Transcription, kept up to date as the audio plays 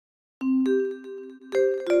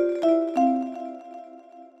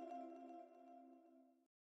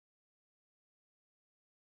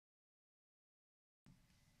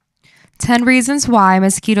10 reasons why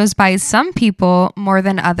mosquitoes bite some people more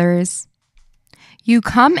than others. You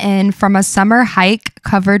come in from a summer hike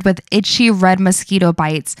covered with itchy red mosquito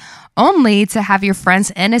bites, only to have your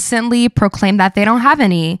friends innocently proclaim that they don't have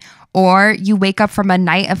any. Or you wake up from a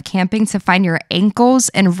night of camping to find your ankles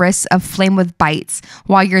and wrists aflame with bites,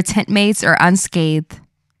 while your tent mates are unscathed.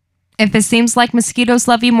 If it seems like mosquitoes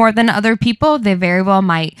love you more than other people, they very well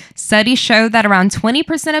might. Studies show that around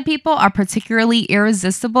 20% of people are particularly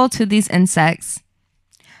irresistible to these insects.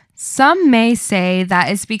 Some may say that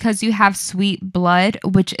it's because you have sweet blood,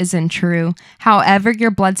 which isn't true. However,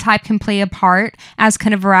 your blood type can play a part, as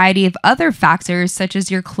can a variety of other factors such as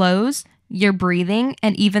your clothes, your breathing,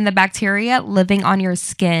 and even the bacteria living on your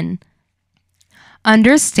skin.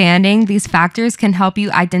 Understanding these factors can help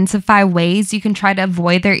you identify ways you can try to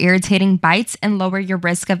avoid their irritating bites and lower your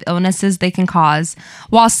risk of illnesses they can cause.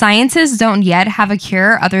 While scientists don't yet have a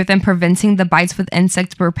cure other than preventing the bites with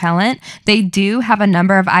insect repellent, they do have a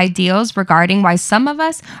number of ideals regarding why some of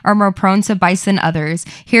us are more prone to bites than others.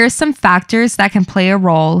 Here are some factors that can play a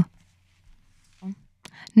role.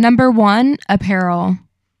 Number 1, apparel.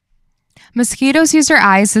 Mosquitoes use their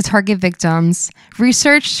eyes to target victims.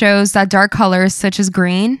 Research shows that dark colors such as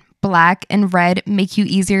green, black, and red make you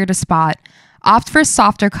easier to spot. Opt for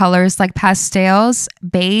softer colors like pastels,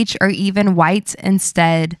 beige, or even white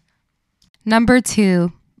instead. Number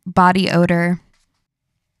 2, body odor.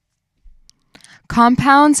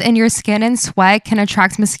 Compounds in your skin and sweat can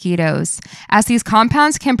attract mosquitoes, as these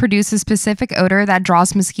compounds can produce a specific odor that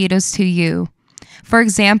draws mosquitoes to you. For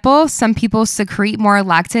example, some people secrete more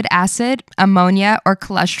lactic acid, ammonia, or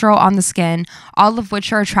cholesterol on the skin, all of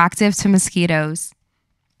which are attractive to mosquitoes.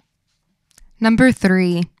 Number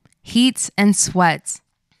 3, heat and sweat.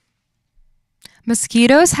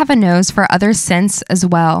 Mosquitoes have a nose for other scents as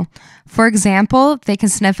well. For example, they can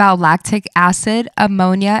sniff out lactic acid,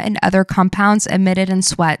 ammonia, and other compounds emitted in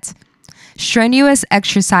sweat. Strenuous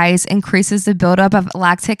exercise increases the buildup of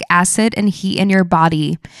lactic acid and heat in your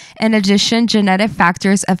body. In addition, genetic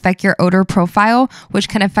factors affect your odor profile, which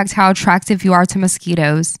can affect how attractive you are to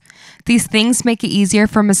mosquitoes. These things make it easier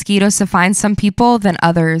for mosquitoes to find some people than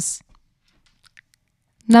others.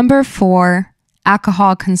 Number 4,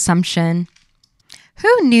 alcohol consumption.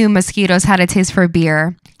 Who knew mosquitoes had a taste for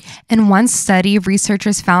beer? In one study,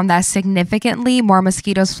 researchers found that significantly more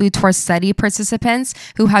mosquitoes flew towards study participants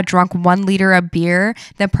who had drunk 1 liter of beer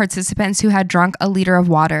than participants who had drunk a liter of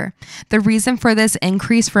water. The reason for this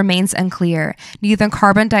increase remains unclear. Neither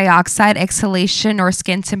carbon dioxide exhalation nor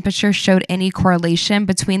skin temperature showed any correlation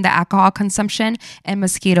between the alcohol consumption and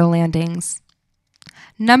mosquito landings.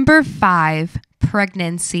 Number 5,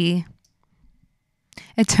 pregnancy.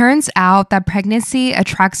 It turns out that pregnancy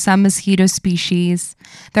attracts some mosquito species.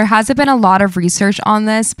 There hasn't been a lot of research on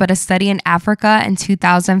this, but a study in Africa in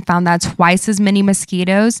 2000 found that twice as many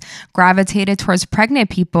mosquitoes gravitated towards pregnant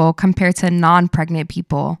people compared to non-pregnant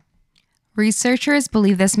people. Researchers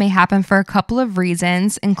believe this may happen for a couple of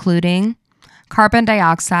reasons, including carbon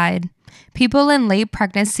dioxide. People in late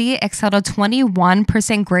pregnancy exhaled a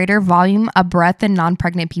 21% greater volume of breath than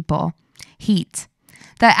non-pregnant people. Heat.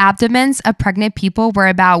 The abdomens of pregnant people were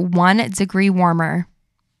about 1 degree warmer.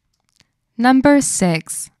 Number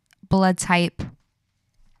 6, blood type.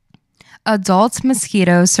 Adult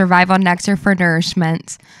mosquitoes survive on nectar for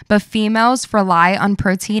nourishment, but females rely on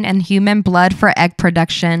protein and human blood for egg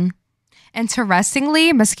production.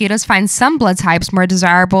 Interestingly, mosquitoes find some blood types more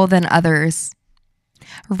desirable than others.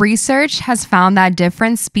 Research has found that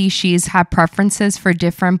different species have preferences for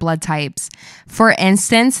different blood types. For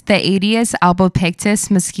instance, the Aedes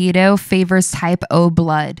albopictus mosquito favors type O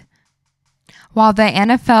blood, while the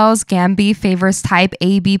Anopheles gambiae favors type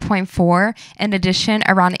AB.4. In addition,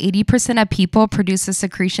 around 80% of people produce a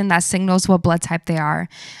secretion that signals what blood type they are.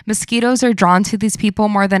 Mosquitoes are drawn to these people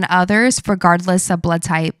more than others, regardless of blood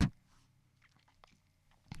type.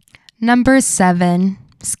 Number 7,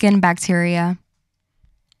 skin bacteria.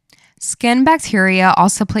 Skin bacteria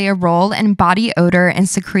also play a role in body odor and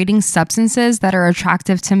secreting substances that are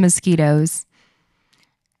attractive to mosquitoes.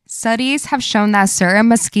 Studies have shown that certain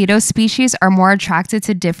mosquito species are more attracted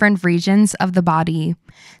to different regions of the body.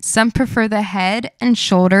 Some prefer the head and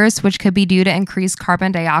shoulders, which could be due to increased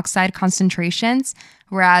carbon dioxide concentrations,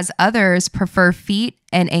 whereas others prefer feet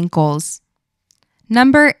and ankles.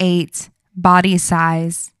 Number 8, body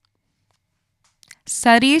size.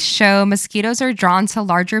 Studies show mosquitoes are drawn to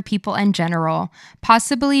larger people in general,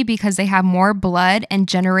 possibly because they have more blood and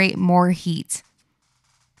generate more heat.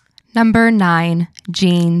 Number 9,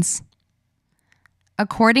 genes.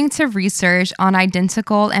 According to research on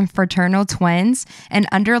identical and fraternal twins, an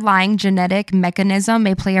underlying genetic mechanism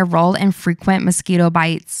may play a role in frequent mosquito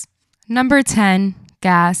bites. Number 10,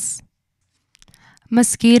 gas.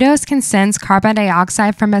 Mosquitoes can sense carbon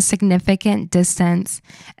dioxide from a significant distance.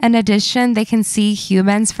 In addition, they can see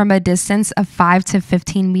humans from a distance of 5 to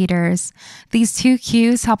 15 meters. These two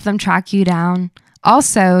cues help them track you down.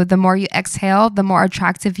 Also, the more you exhale, the more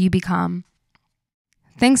attractive you become.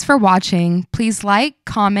 Thanks for watching. Please like,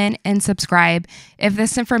 comment, and subscribe. If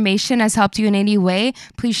this information has helped you in any way,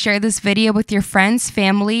 please share this video with your friends,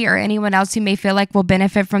 family, or anyone else you may feel like will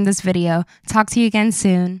benefit from this video. Talk to you again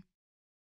soon.